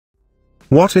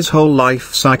What is whole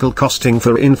life cycle costing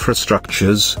for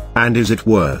infrastructures, and is it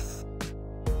worth?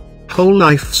 Whole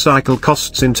life cycle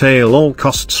costs entail all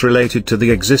costs related to the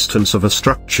existence of a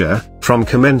structure, from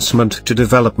commencement to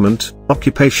development,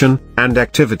 occupation, and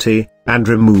activity, and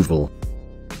removal.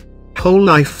 Whole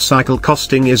life cycle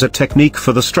costing is a technique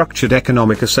for the structured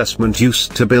economic assessment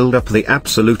used to build up the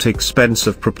absolute expense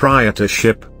of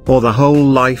proprietorship, or the whole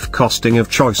life costing of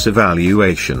choice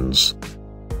evaluations.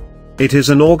 It is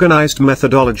an organized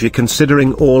methodology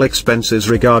considering all expenses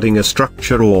regarding a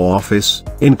structure or office,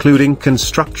 including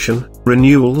construction,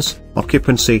 renewals,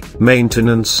 occupancy,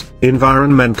 maintenance,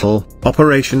 environmental,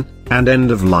 operation, and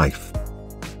end of life.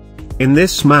 In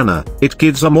this manner, it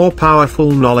gives a more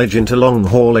powerful knowledge into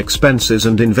long-haul expenses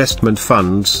and investment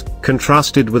funds,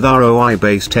 contrasted with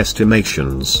ROI-based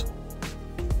estimations.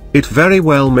 It very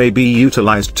well may be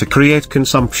utilized to create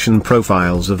consumption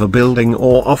profiles of a building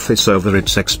or office over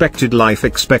its expected life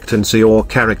expectancy or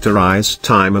characterized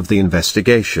time of the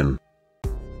investigation.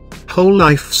 Whole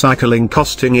life cycling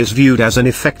costing is viewed as an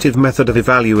effective method of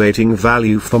evaluating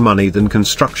value for money than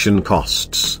construction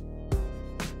costs,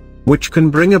 which can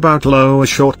bring about lower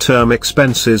short-term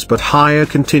expenses but higher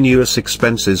continuous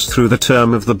expenses through the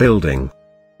term of the building.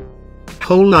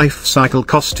 Whole life cycle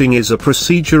costing is a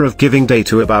procedure of giving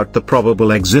data about the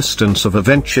probable existence of a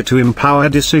venture to empower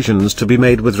decisions to be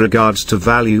made with regards to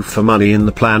value for money in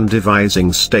the plan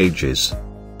devising stages.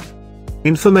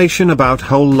 Information about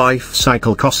whole life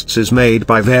cycle costs is made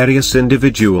by various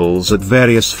individuals at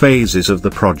various phases of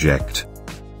the project.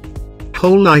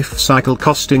 Whole life cycle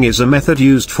costing is a method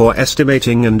used for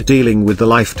estimating and dealing with the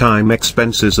lifetime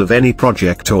expenses of any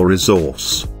project or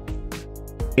resource.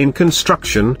 In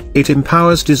construction, it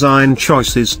empowers design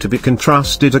choices to be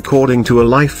contrasted according to a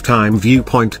lifetime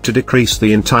viewpoint to decrease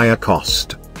the entire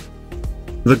cost.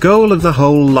 The goal of the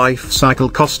whole life cycle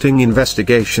costing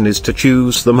investigation is to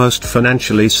choose the most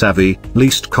financially savvy,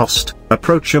 least cost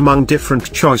approach among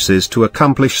different choices to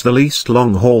accomplish the least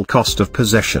long-haul cost of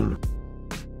possession.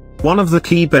 One of the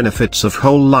key benefits of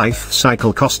whole life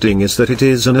cycle costing is that it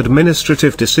is an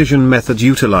administrative decision method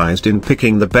utilized in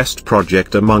picking the best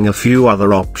project among a few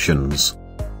other options.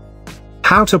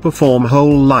 How to perform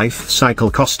whole life cycle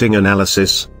costing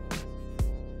analysis?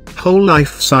 Whole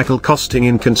life cycle costing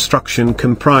in construction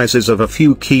comprises of a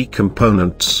few key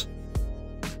components.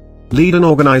 Lead an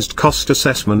organized cost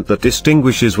assessment that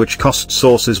distinguishes which cost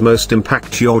sources most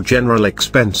impact your general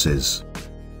expenses.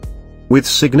 With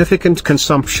significant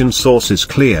consumption sources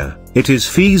clear, it is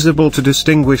feasible to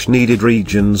distinguish needed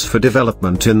regions for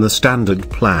development in the standard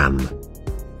plan.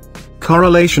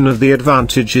 Correlation of the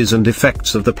advantages and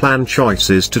effects of the plan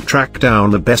choices to track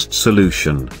down the best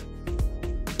solution.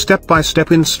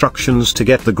 Step-by-step instructions to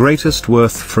get the greatest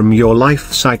worth from your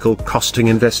life cycle costing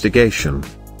investigation.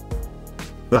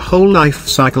 The whole life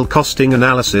cycle costing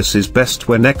analysis is best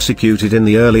when executed in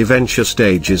the early venture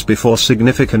stages before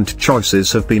significant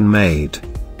choices have been made.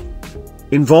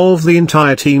 Involve the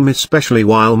entire team, especially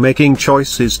while making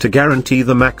choices to guarantee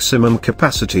the maximum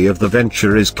capacity of the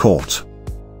venture is caught.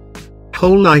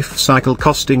 Whole life cycle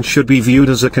costing should be viewed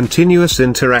as a continuous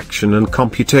interaction and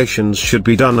computations should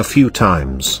be done a few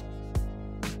times.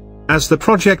 As the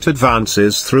project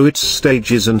advances through its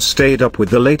stages and stayed up with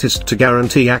the latest to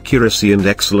guarantee accuracy and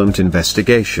excellent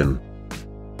investigation.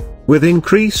 With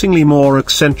increasingly more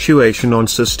accentuation on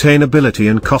sustainability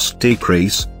and cost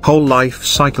decrease, whole life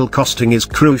cycle costing is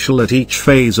crucial at each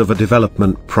phase of a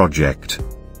development project.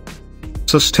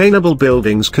 Sustainable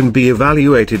buildings can be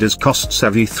evaluated as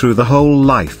cost-savvy through the whole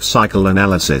life cycle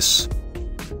analysis.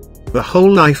 The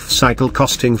whole life cycle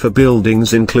costing for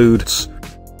buildings includes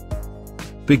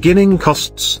beginning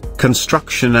costs,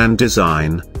 construction and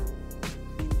design.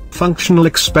 Functional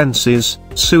expenses,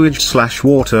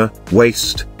 sewage/water,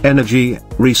 waste, energy,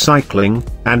 recycling,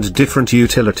 and different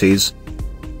utilities.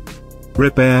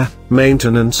 Repair,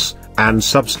 maintenance, and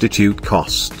substitute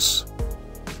costs.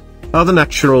 Other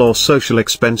natural or social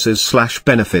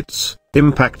expenses/benefits,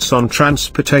 impacts on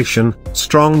transportation,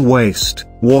 strong waste,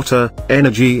 water,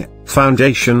 energy,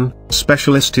 foundation,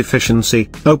 specialist efficiency,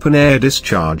 open-air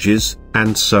discharges,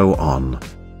 and so on.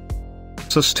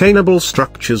 Sustainable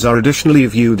structures are additionally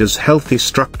viewed as healthy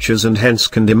structures and hence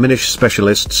can diminish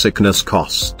specialist sickness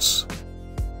costs.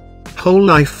 Whole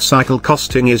life cycle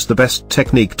costing is the best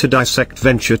technique to dissect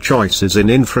venture choices in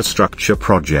infrastructure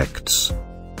projects.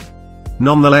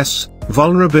 Nonetheless,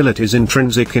 vulnerabilities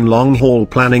intrinsic in long-haul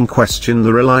planning question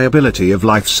the reliability of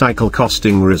life cycle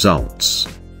costing results.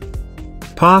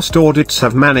 Past audits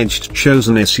have managed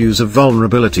chosen issues of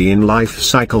vulnerability in life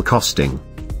cycle costing.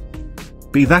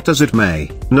 Be that as it may,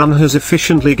 none has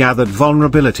efficiently gathered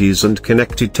vulnerabilities and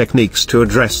connected techniques to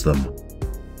address them.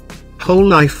 Whole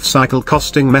life cycle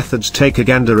costing methods take a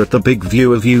gander at the big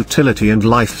view of utility and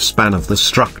lifespan of the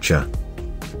structure.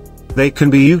 They can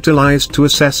be utilized to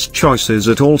assess choices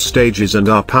at all stages and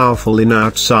are powerful in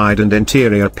outside and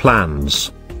interior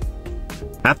plans.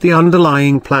 At the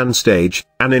underlying plan stage,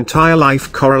 an entire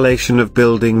life correlation of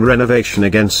building renovation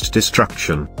against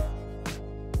destruction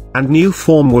and new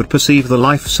form would perceive the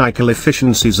life cycle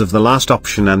efficiencies of the last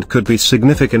option and could be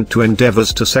significant to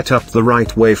endeavors to set up the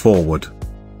right way forward.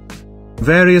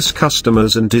 Various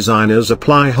customers and designers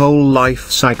apply whole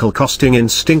life cycle costing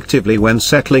instinctively when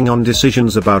settling on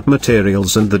decisions about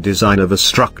materials and the design of a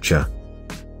structure.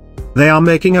 They are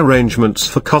making arrangements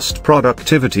for cost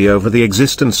productivity over the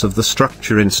existence of the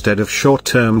structure instead of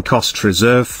short-term cost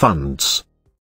reserve funds.